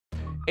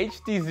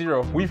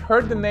HDZero. We've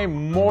heard the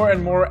name more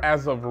and more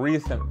as of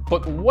recent,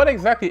 but what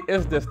exactly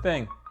is this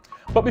thing?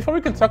 But before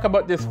we can talk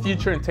about this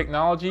future in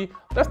technology,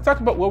 let's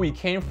talk about where we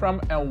came from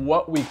and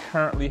what we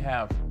currently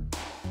have.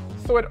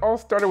 So it all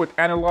started with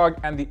analog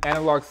and the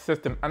analog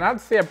system, and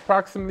I'd say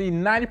approximately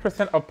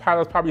 90% of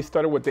pilots probably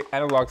started with the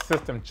analog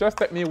system,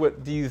 just like me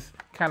with these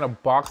kind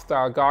of box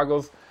style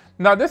goggles.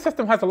 Now this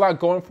system has a lot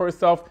going for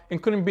itself,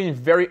 including being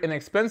very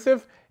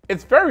inexpensive.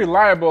 It's very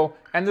reliable,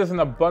 and there's an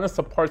abundance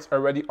of parts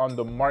already on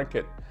the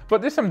market. But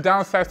there's some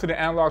downsides to the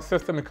analog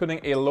system, including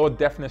a low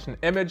definition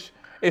image,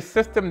 a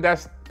system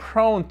that's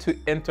prone to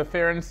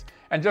interference,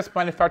 and just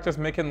manufacturers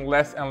making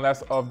less and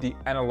less of the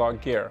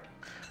analog gear.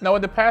 Now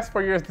in the past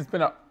 4 years, there's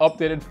been an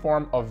updated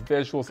form of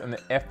visuals in the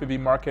FPV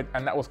market,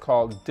 and that was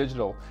called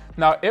digital.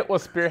 Now it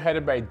was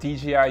spearheaded by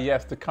DJI,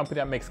 the company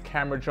that makes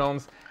camera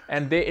drones,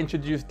 and they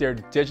introduced their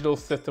digital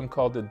system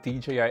called the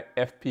DJI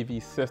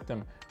Fpv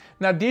System.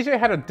 Now DJI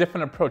had a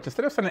different approach.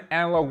 Instead of sending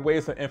analog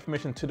waves of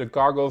information to the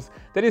goggles,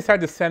 they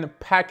decided to send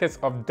packets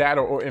of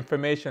data or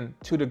information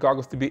to the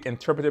goggles to be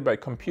interpreted by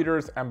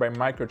computers and by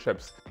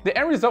microchips. The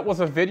end result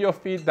was a video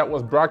feed that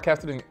was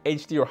broadcasted in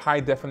HD or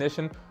high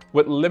definition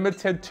with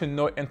limited to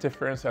no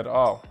interference at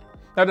all.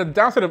 Now the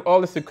downside of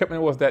all this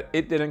equipment was that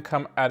it didn't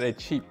come at a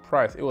cheap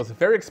price. It was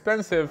very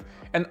expensive,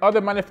 and other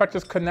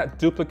manufacturers could not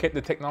duplicate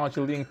the technology,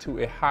 leading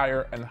to a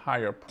higher and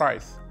higher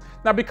price.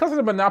 Now because of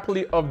the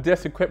monopoly of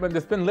this equipment,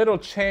 there's been little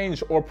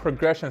change or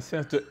progression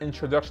since the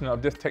introduction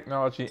of this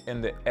technology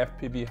in the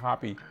FPV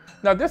hobby.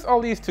 Now this all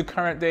leads to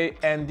current day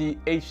and the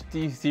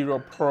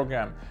HDZero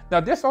program.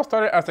 Now this all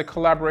started as a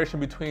collaboration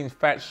between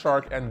Fat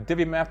Shark and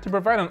Divimath to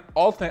provide an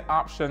alternate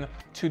option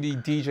to the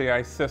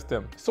DJI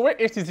system. So where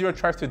HDZero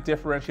tries to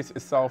differentiate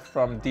itself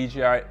from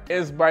DJI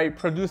is by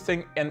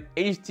producing an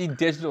HD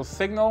digital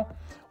signal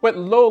with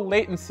low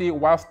latency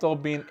while still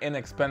being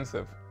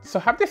inexpensive. So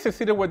have they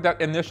succeeded with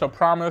that initial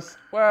promise?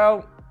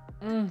 Well,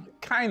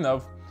 kind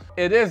of.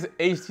 It is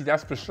HD,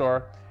 that's for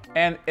sure,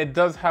 and it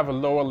does have a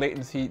lower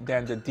latency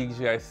than the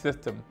DJI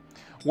system.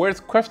 Where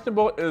it's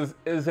questionable is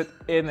it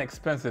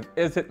inexpensive?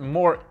 Is it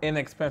more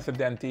inexpensive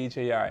than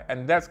DJI?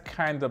 And that's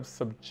kind of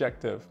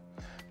subjective.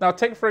 Now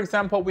take for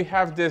example, we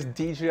have this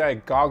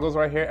DJI goggles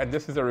right here, and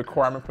this is a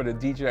requirement for the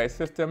DJI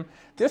system.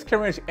 This can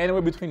range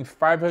anywhere between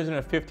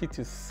 $550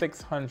 to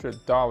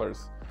 $600.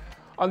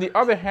 On the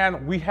other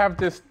hand, we have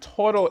this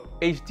total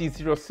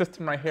HDZero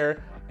system right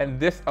here, and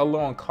this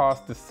alone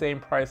costs the same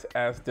price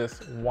as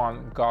this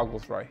one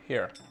goggles right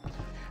here.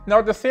 Now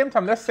at the same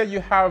time, let's say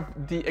you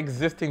have the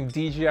existing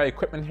DJI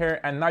equipment here,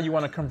 and now you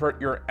want to convert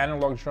your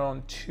analog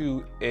drone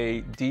to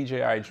a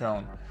DJI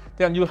drone.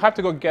 Then you'll have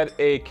to go get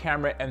a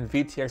camera and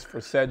VTX for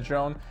said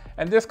drone,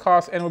 and this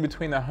costs anywhere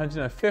between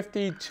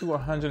 $150 to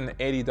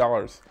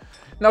 $180.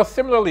 Now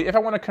similarly, if I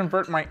want to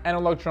convert my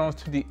analog drones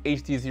to the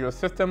HDZero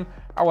system,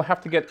 I will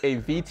have to get a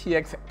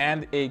VTX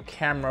and a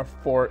camera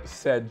for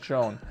said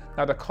drone.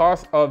 Now the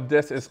cost of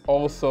this is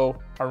also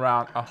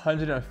around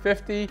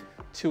 $150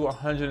 to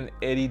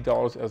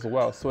 $180 as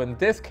well. So in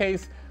this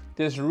case,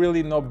 there's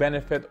really no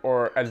benefit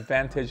or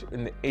advantage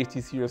in the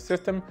HDZero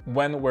system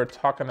when we're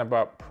talking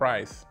about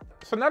price.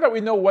 So now that we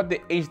know what the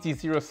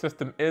HDZero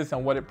system is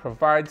and what it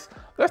provides,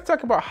 let's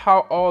talk about how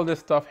all this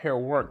stuff here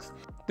works.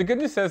 The good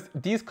news is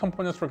these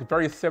components work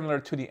very similar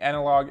to the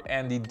analog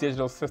and the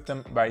digital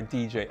system by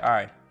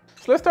DJI.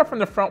 So let's start from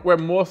the front where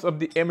most of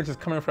the image is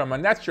coming from,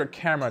 and that's your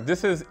camera.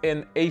 This is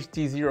an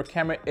HD0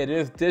 camera. It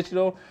is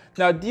digital.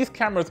 Now these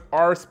cameras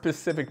are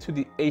specific to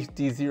the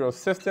HD0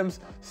 systems,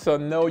 so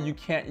no, you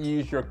can't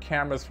use your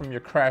cameras from your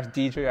crashed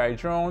DJI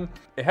drone.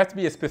 It has to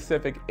be a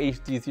specific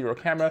HD0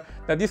 camera.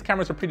 Now these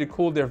cameras are pretty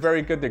cool. They're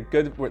very good. They're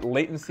good with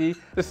latency.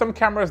 There's some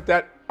cameras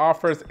that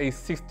offers a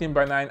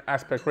 16:9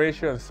 aspect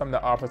ratio and some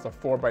that offers a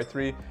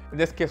 4:3. In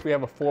this case, we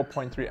have a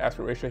 4.3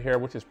 aspect ratio here,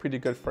 which is pretty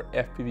good for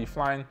FPV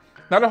flying.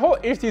 Now the whole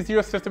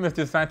HDZero system is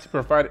designed to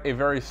provide a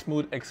very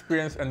smooth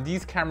experience, and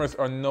these cameras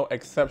are no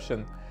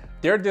exception.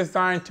 They're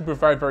designed to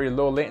provide very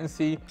low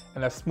latency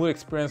and a smooth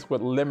experience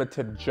with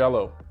limited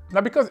jello. Now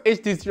because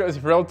HDZero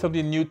is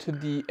relatively new to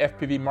the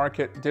FPV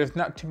market, there's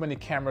not too many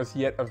cameras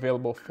yet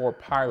available for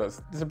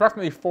pilots. There's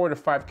approximately 4 to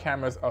 5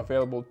 cameras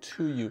available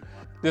to you.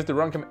 This is the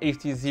Runcam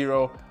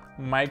HD0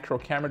 micro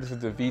camera. This is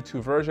the V2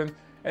 version,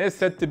 and it's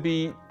said to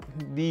be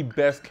the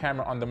best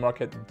camera on the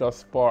market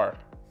thus far.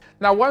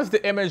 Now once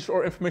the image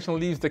or information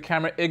leaves the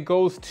camera, it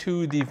goes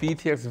to the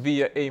VTX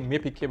via a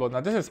MIPI cable. Now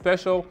this is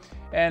special,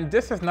 and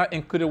this is not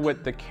included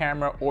with the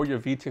camera or your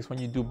VTX when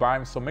you do buy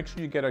them, so make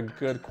sure you get a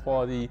good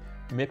quality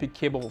MIPI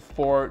cable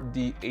for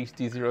the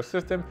HDZero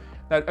system.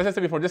 Now as I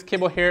said before, this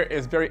cable here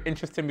is very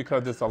interesting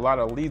because there's a lot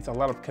of leads, a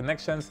lot of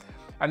connections,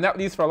 and that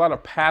leads for a lot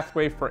of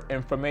pathway for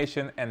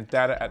information and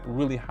data at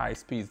really high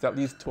speeds. That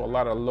leads to a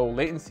lot of low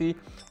latency,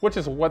 which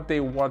is what they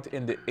want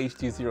in the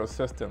HDZero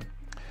system.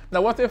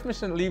 Now once the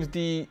information leaves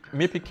the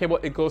MIPI cable,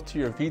 it goes to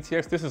your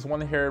VTX. This is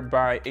one here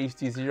by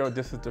HDZero.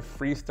 This is the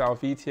Freestyle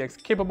VTX,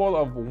 capable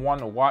of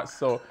 1 watt,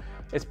 so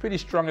it's pretty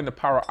strong in the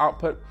power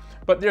output.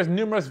 But there's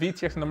numerous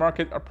VTX in the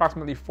market,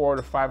 approximately 4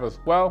 to 5 as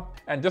well.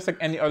 And just like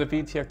any other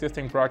VTX, this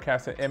thing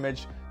broadcasts an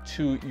image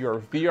to your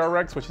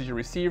VRX, which is your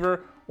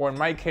receiver, or in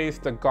my case,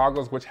 the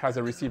goggles, which has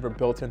a receiver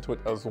built into it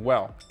as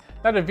well.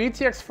 Now the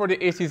VTX for the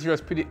HDZero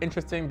is pretty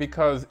interesting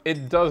because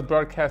it does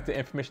broadcast the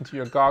information to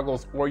your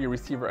goggles or your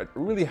receiver at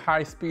really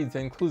high speeds.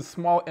 It includes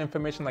small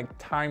information like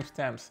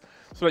timestamps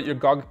so that your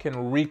goggle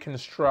can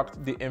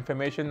reconstruct the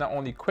information not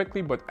only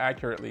quickly but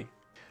accurately.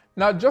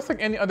 Now, just like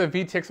any other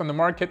VTX on the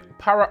market,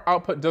 power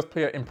output does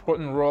play an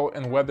important role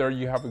in whether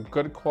you have a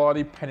good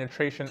quality,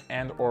 penetration,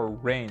 and or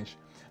range.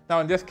 Now,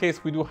 in this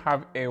case, we do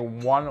have a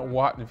 1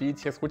 watt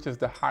VTX, which is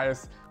the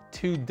highest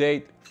to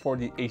date for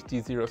the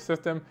HDZero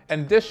system,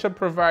 and this should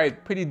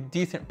provide pretty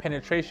decent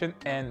penetration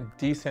and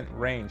decent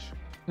range.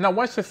 Now,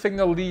 once the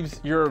signal leaves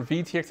your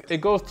VTX,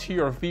 it goes to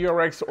your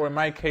VRX, or in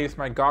my case,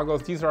 my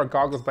goggles. These are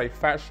goggles by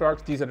Fat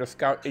Sharks. These are the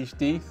Scout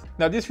HDs.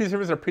 Now, these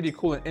receivers are pretty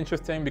cool and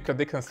interesting because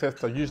they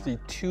consist of usually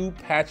 2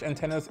 patch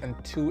antennas and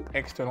 2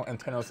 external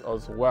antennas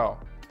as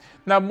well.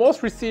 Now,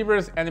 most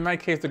receivers, and in my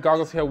case, the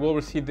goggles here, will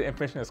receive the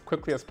information as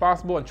quickly as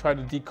possible and try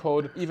to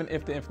decode even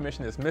if the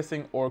information is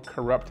missing or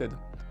corrupted.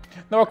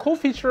 Now, a cool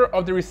feature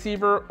of the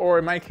receiver, or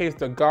in my case,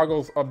 the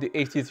goggles of the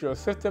HDZero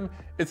system,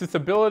 is its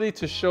ability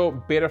to show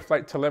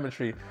Betaflight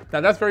telemetry.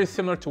 Now, that's very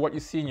similar to what you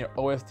see in your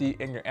OSD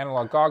and your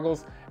analog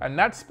goggles, and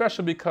that's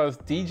special because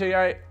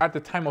DJI, at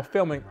the time of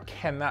filming,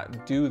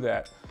 cannot do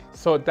that.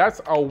 So that's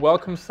a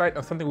welcome sight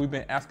and something we've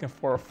been asking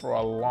for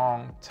a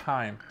long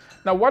time.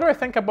 Now, what do I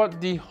think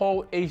about the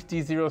whole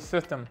HDZero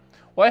system?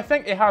 Well, I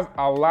think it has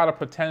a lot of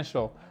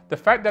potential. The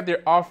fact that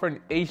they're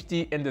offering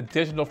HD in the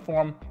digital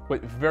form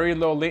with very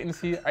low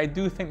latency, I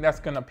do think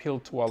that's going to appeal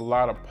to a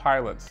lot of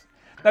pilots.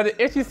 Now, the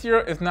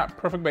HDZero is not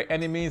perfect by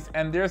any means,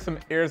 and there's some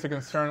areas of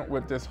concern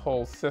with this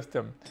whole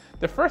system.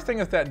 The first thing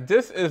is that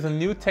this is a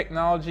new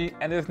technology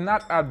and is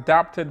not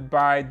adopted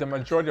by the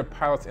majority of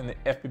pilots in the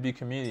FPV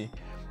community.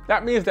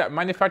 That means that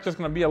manufacturers are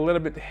going to be a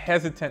little bit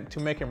hesitant to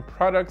making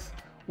products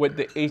with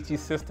the HD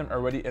system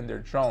already in their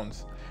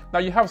drones. Now,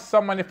 you have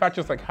some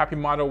manufacturers like Happy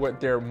Model with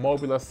their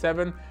Mobula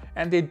 7,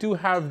 and they do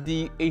have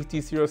the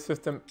HDZero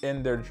system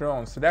in their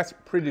drones. So that's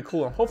pretty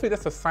cool, and hopefully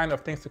that's a sign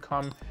of things to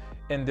come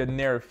in the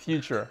near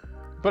future.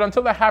 But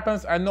until that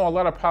happens, I know a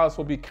lot of pilots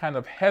will be kind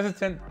of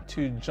hesitant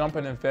to jump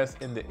and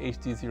invest in the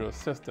HDZero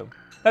system.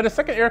 Now, the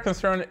second area of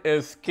concern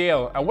is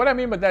scale. And what I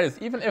mean by that is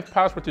even if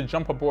pilots were to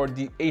jump aboard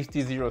the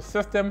HDZero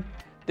system,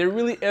 there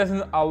really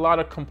isn't a lot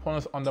of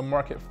components on the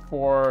market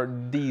for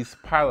these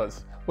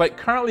pilots. Like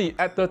currently,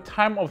 at the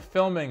time of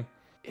filming,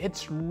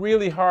 it's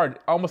really hard,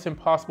 almost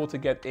impossible to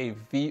get a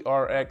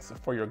VRX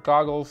for your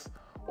goggles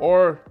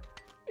or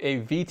a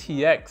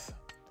VTX.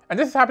 And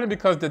this is happening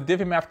because the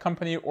Divimath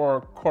company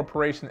or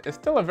corporation is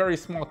still a very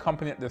small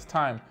company at this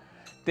time.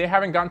 They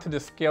haven't gotten to the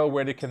scale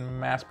where they can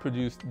mass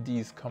produce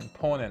these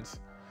components.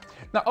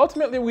 Now,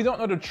 ultimately, we don't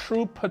know the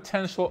true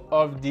potential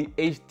of the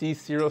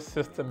HDZero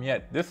system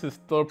yet. This is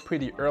still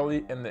pretty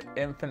early in the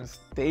infant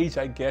stage,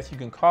 I guess you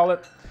can call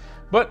it.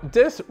 But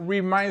this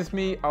reminds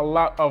me a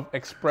lot of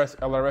Express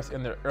LRS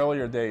in the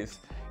earlier days.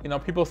 You know,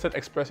 people said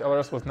Express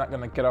LRS was not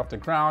going to get off the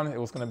ground. It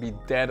was going to be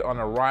dead on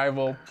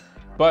arrival.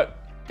 But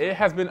it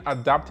has been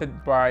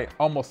adopted by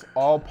almost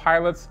all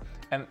pilots,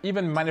 and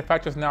even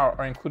manufacturers now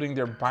are including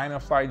their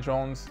buy-and-fly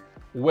drones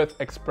with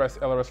Express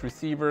LRS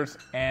receivers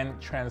and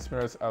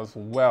transmitters as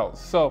well.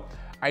 So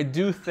I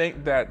do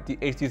think that the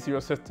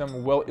HDZero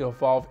system will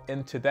evolve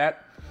into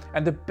that.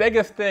 And the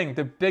biggest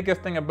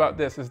thing about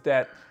this is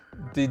that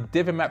the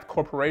Divimath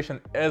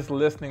Corporation is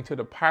listening to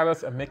the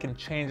pilots and making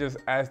changes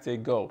as they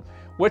go,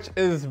 which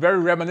is very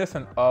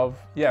reminiscent of,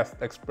 yes,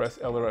 Express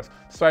LRS.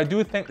 So I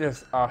do think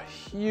there's a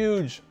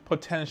huge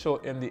potential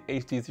in the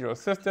HDZero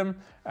system,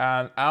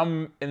 and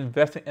I'm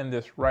investing in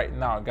this right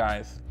now,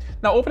 guys.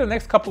 Now, over the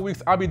next couple of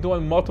weeks, I'll be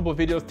doing multiple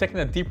videos, taking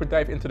a deeper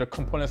dive into the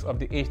components of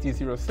the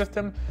HDZero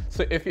system.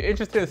 So if you're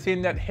interested in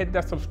seeing that, hit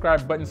that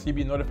subscribe button so you'll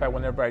be notified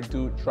whenever I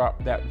do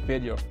drop that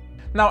video.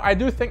 Now, I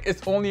do think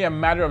it's only a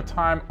matter of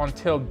time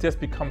until this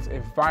becomes a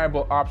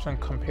viable option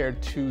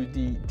compared to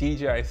the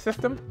DJI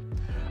system.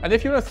 And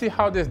if you want to see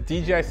how this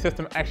DJI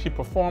system actually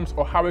performs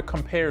or how it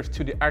compares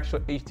to the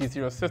actual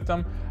HDZero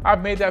system,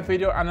 I've made that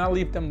video and I'll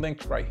leave them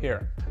linked right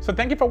here. So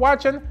thank you for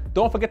watching.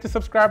 Don't forget to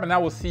subscribe, and I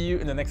will see you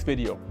in the next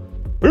video.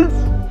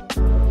 Peace!